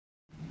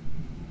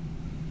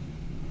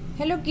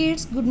Hello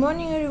kids, good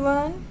morning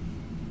everyone.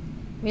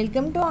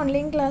 Welcome to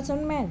online class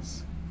on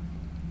maths.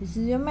 This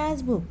is your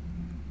maths book.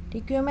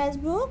 Take your maths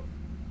book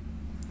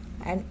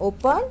and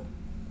open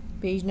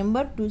page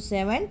number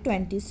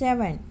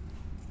 2727.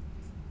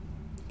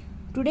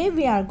 Today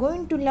we are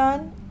going to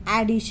learn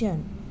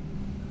addition.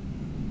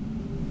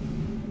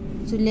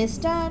 So let's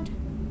start.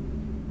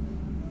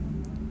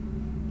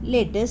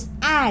 Let us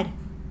add.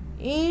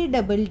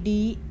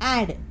 A-double-D,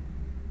 add.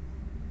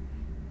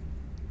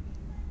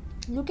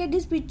 Look at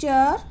this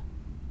picture.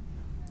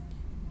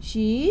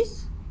 She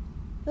is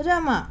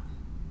Rama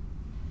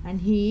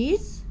and he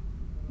is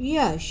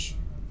Yash.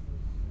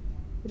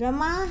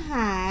 Rama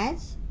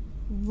has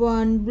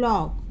one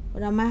block.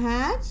 Rama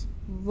has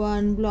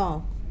one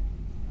block.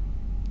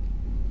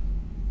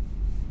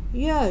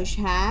 Yash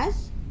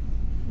has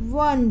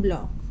one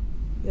block.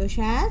 Yash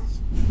has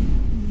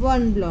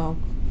one block.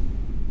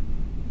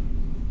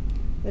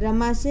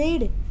 Rama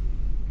said,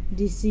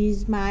 "This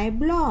is my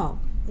block."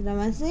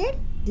 Rama said,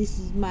 "This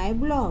is my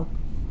block."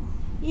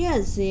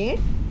 Yash said,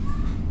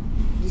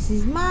 "This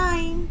is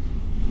mine."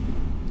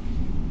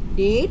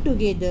 They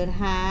together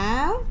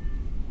have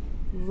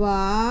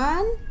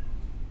 1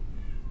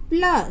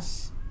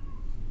 plus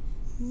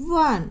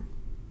 1.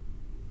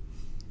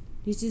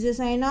 This is a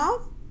sign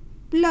of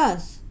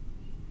plus.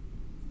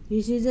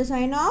 This is a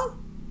sign of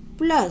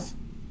plus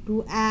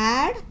to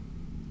add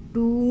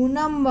two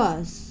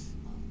numbers.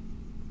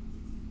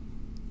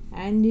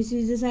 And this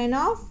is a sign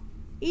of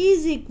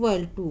is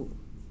equal to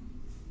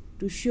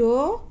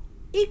show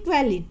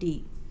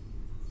equality.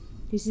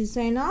 This is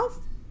sign of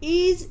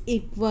is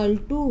equal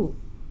to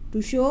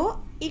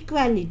show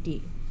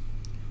equality.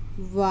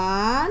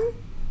 1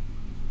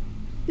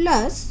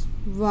 plus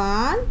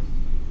 1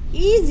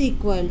 is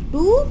equal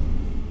to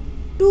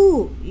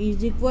 2.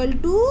 Is equal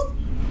to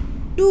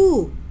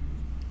 2.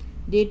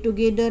 They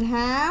together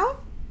have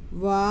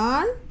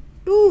 1,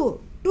 2.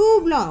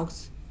 2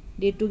 blocks.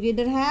 They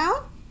together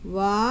have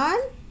 1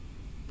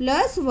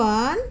 plus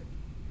 1,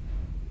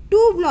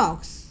 2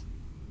 blocks.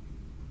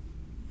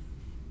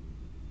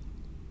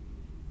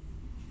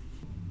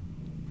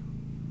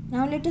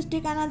 Now let us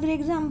take another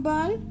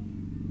example.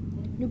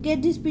 Look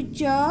at this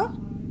picture.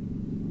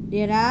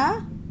 There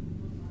are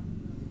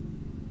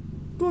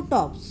two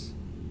tops.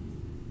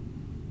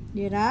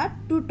 There are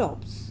two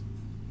tops.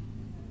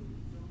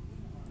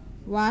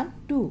 1,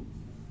 2.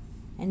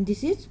 And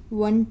this is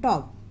one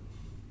top.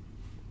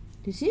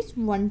 This is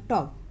one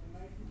top.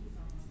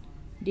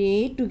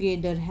 They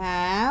together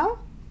have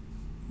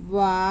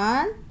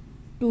 1,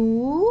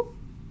 2,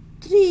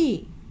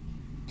 3.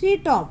 3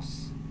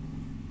 tops.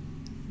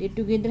 They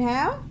together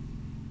have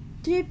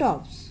 3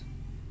 tops.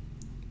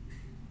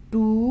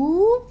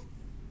 2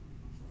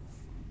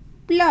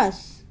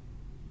 plus.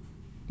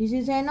 This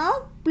is sign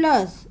of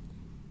plus.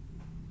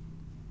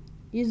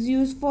 Is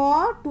used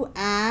for to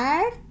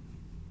add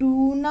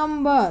two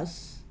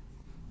numbers.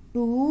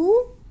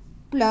 2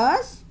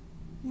 plus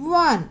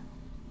 1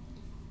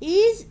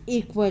 is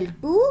equal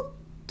to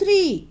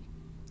 3.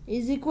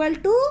 Is equal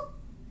to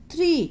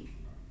 3.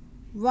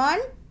 1,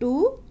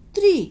 2,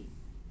 3.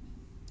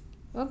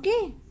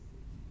 Okay.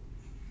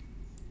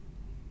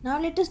 Now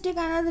let us take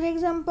another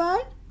example.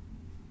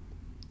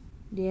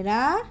 There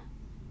are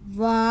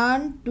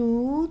 1,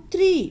 2,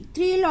 3.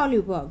 3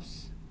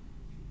 lollipops.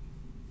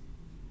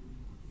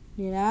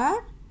 There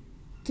are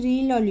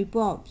 3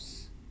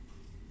 lollipops.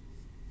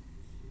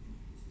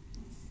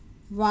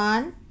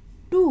 1,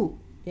 2.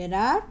 There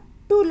are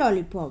 2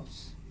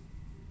 lollipops.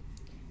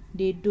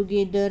 They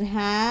together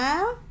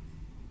have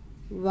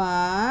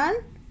 1,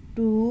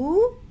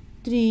 2,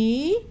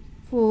 3,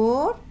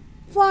 4,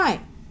 5.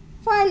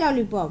 5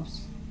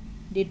 lollipops.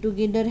 They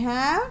together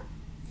have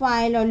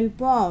 5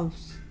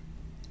 lollipops.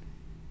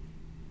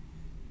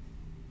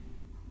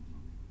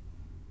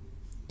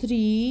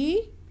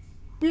 3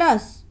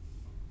 plus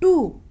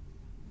 2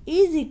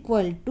 is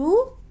equal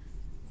to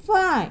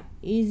 5.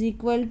 Is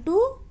equal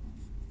to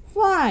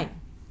 5.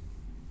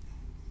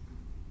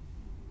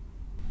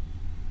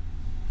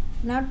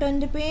 Now turn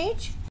the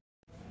page.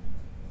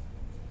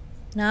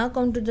 Now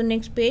come to the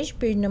next page,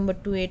 page number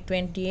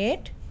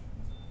 2828.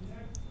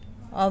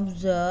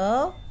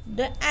 Observe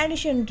the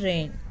addition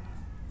train.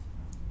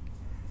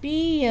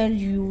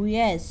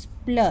 Plus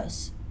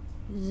plus.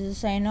 This is a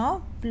sign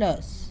of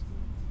plus.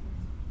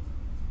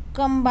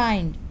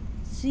 Combined.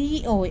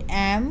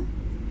 COMBINED.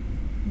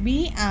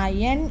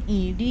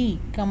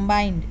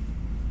 Combined.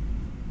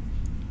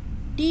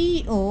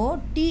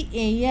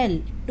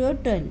 TOTAL.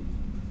 Total.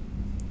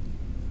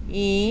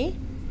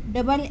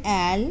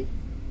 ALL.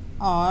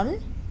 All.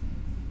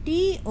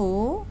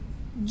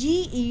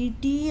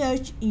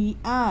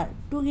 TOGETHER.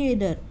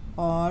 Together.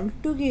 All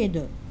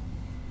together.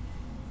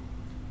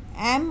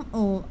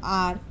 MORE.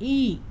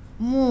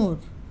 More.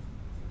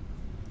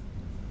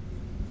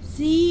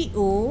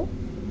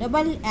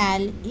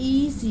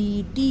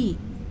 COLLECT.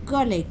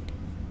 Collect.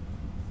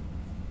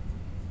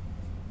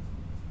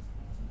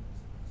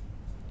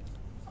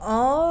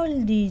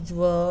 All these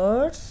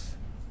words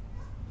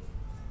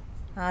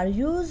are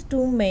used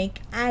to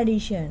make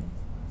addition.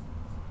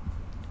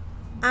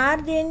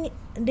 Are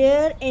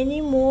there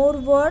any more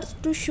words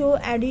to show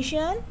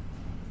addition?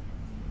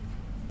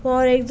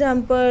 For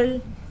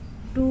example,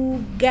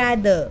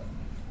 together,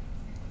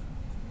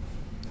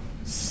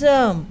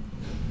 sum,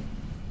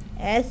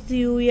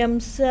 sum,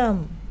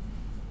 sum.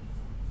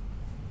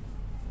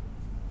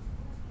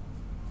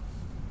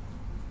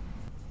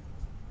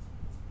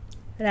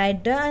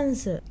 Write the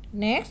answer.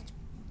 Next,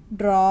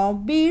 draw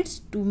beads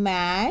to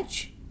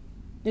match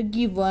the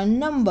given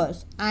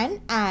numbers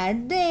and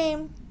add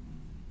them.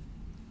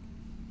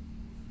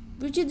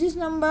 Which is this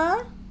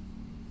number?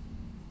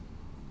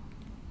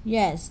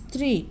 Yes,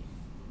 3.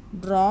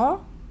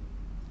 Draw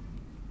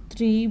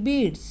 3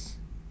 beads.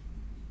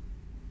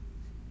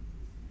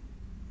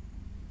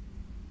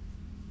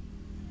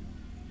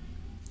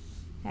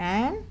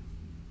 And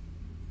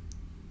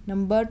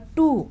number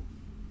 2.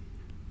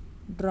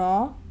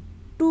 Draw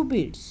 2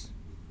 beads.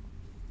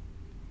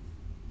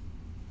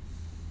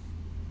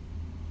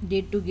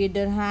 They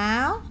together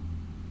have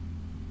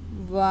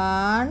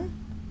 1,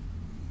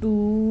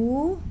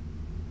 2,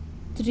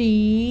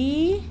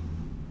 3,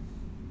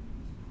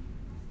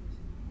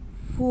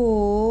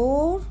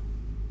 4,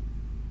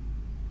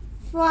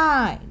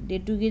 5. They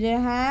together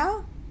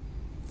have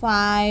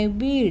 5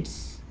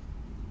 beads.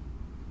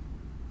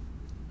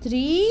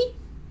 3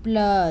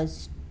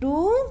 plus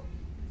 2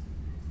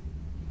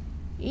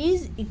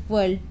 is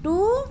equal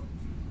to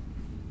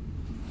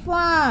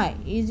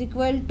 5. Is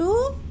equal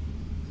to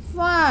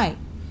 5.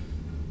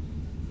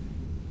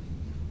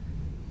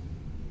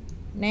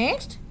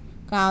 Next,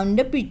 count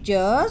the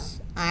pictures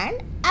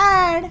and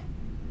add.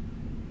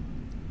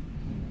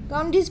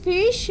 Count these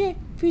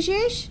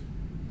fishes.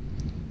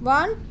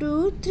 1,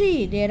 2,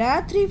 3. There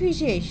are 3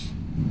 fishes.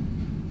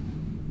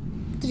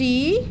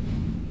 3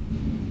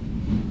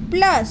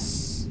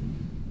 plus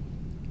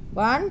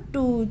 1,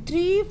 2,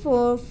 3,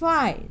 4,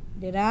 5.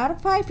 There are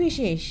 5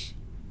 fishes.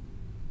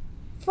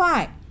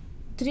 5.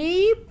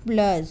 3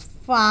 plus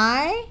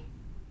 5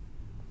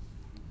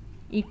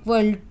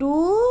 equal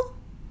to,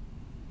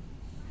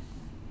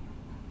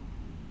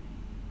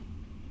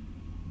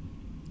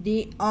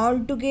 they all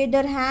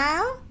together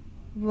have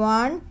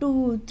 1,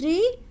 2,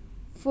 3,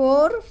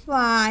 4,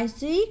 5,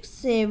 6,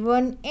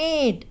 7,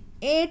 8.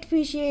 8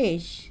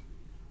 fishes.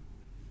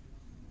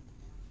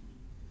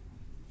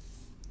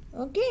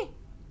 Okay.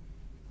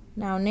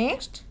 Now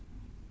next,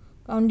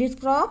 count these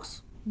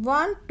frogs.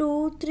 1,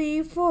 2,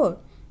 3, 4.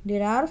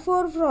 There are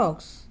 4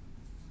 frogs.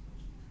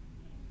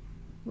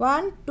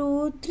 1,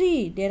 2,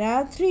 3. There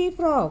are 3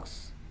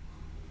 frogs.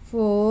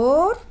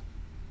 4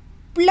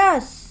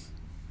 plus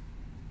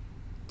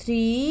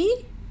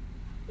 3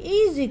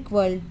 is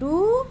equal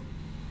to,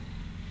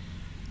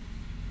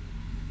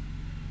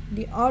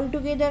 they all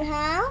together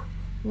have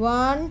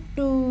 1,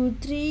 2,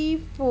 3,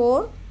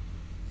 4,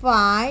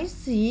 5,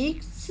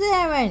 6,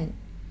 7.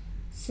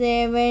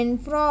 7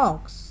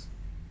 frogs.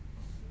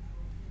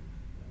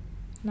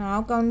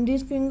 Now count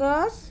these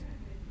fingers.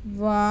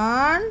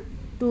 1,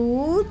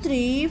 2,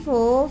 3,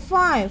 4,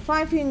 5.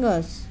 5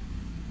 fingers.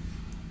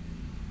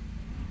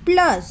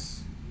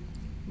 Plus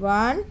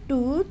 1,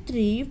 2,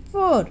 3,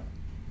 4.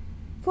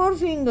 4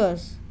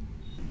 fingers.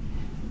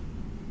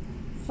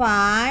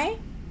 5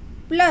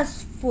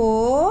 plus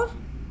 4.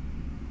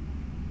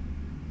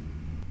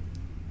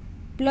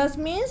 Plus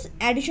means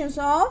additions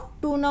of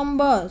two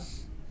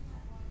numbers.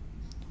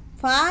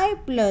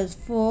 5 plus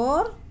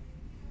 4.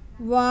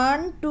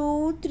 1,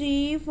 2,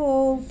 3,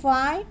 4,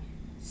 5,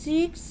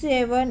 6,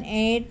 7,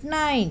 8,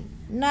 9.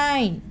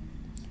 9.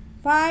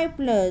 5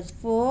 plus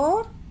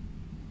 4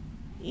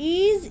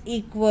 is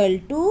equal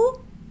to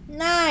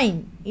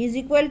 9. Is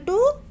equal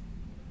to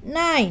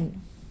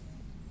 9.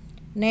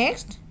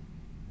 Next,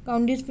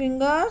 count these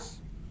fingers.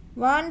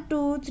 1,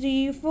 2,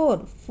 3,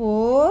 4.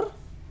 4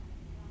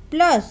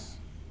 plus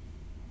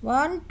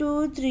 1,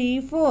 2,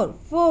 3, 4.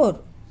 4.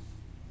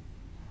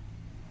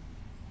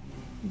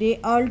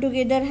 They all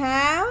together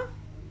have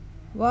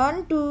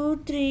 1,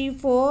 2, 3,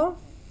 4,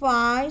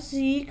 5,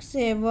 6,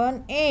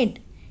 7, 8.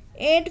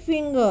 8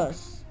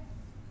 fingers.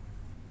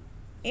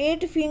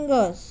 8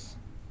 fingers.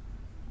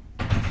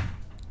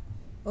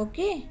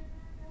 Okay.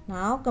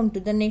 Now come to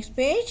the next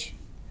page.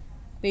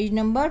 Page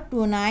number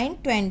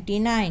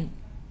 2929.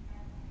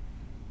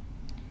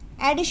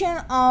 Addition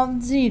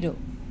of 0.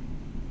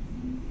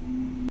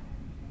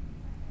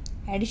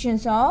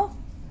 Additions of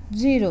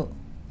 0.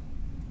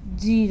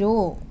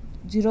 0.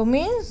 0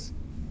 means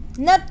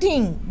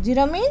nothing.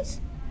 0 means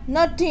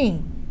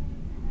nothing.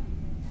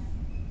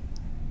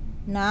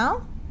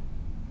 Now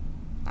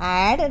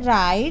add,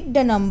 write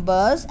the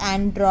numbers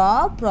and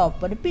draw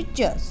proper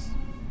pictures.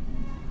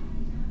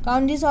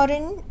 Count these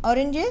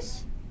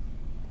oranges.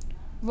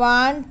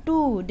 1,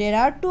 2. There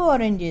are 2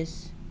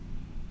 oranges.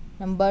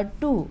 Number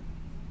 2.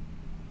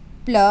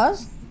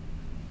 Plus.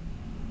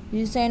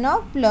 This is sign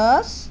of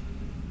plus.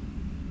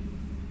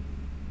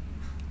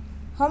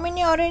 How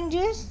many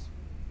oranges?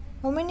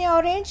 How many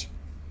orange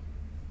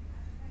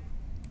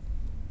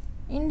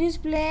in this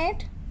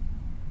plate?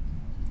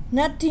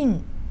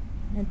 Nothing.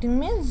 Nothing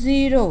means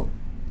 0.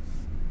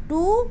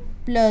 2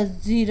 plus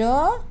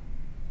 0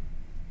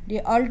 They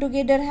all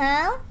together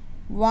have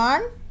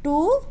 1,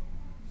 2,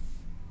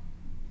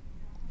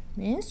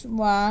 means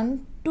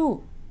 1,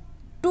 2.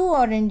 2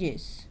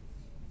 oranges.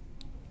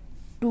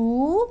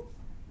 2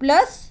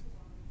 plus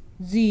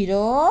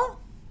 0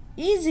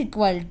 is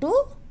equal to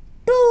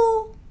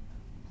 2.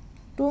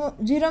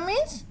 0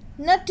 means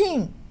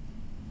nothing.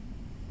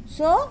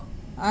 So,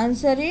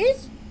 answer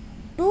is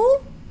 2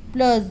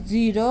 plus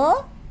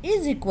 0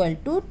 is equal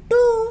to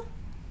 2.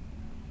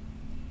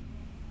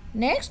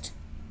 Next,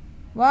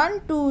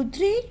 1, 2,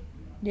 3.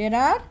 There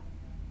are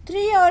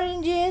 3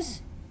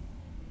 oranges.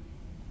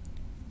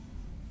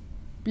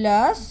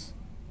 Plus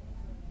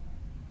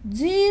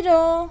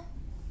 0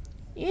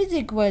 is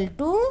equal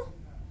to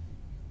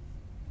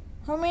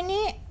how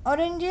many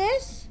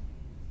oranges?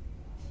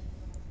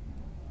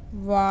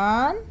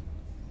 1,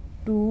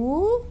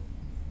 2,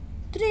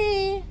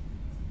 3.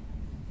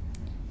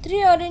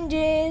 3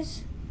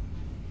 oranges.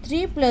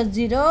 3 plus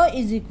 0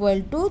 is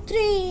equal to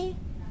 3.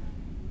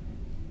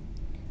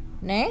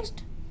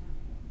 Next,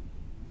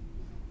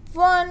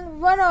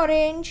 1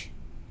 orange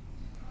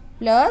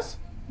plus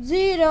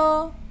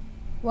 0.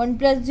 1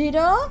 plus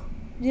 0,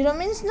 0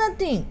 means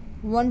nothing.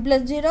 1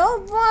 plus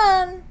 0,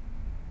 1.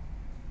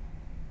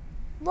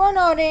 1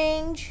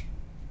 orange.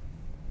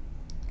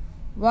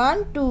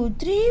 1, 2,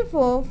 3,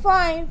 4,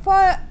 5.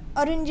 4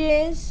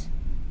 oranges.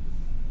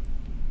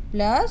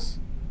 Plus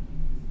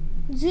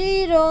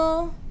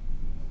 0.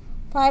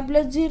 5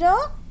 plus 0,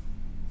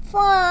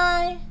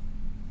 5.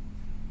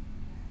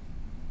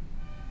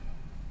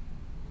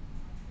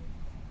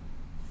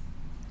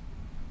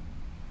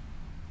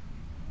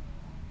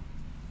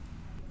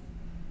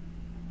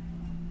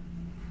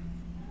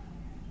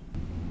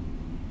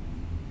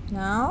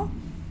 Now,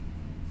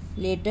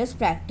 let us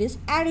practice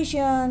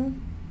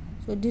addition.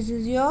 So, this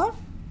is your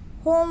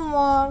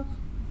homework.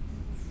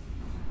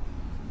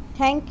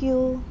 Thank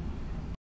you.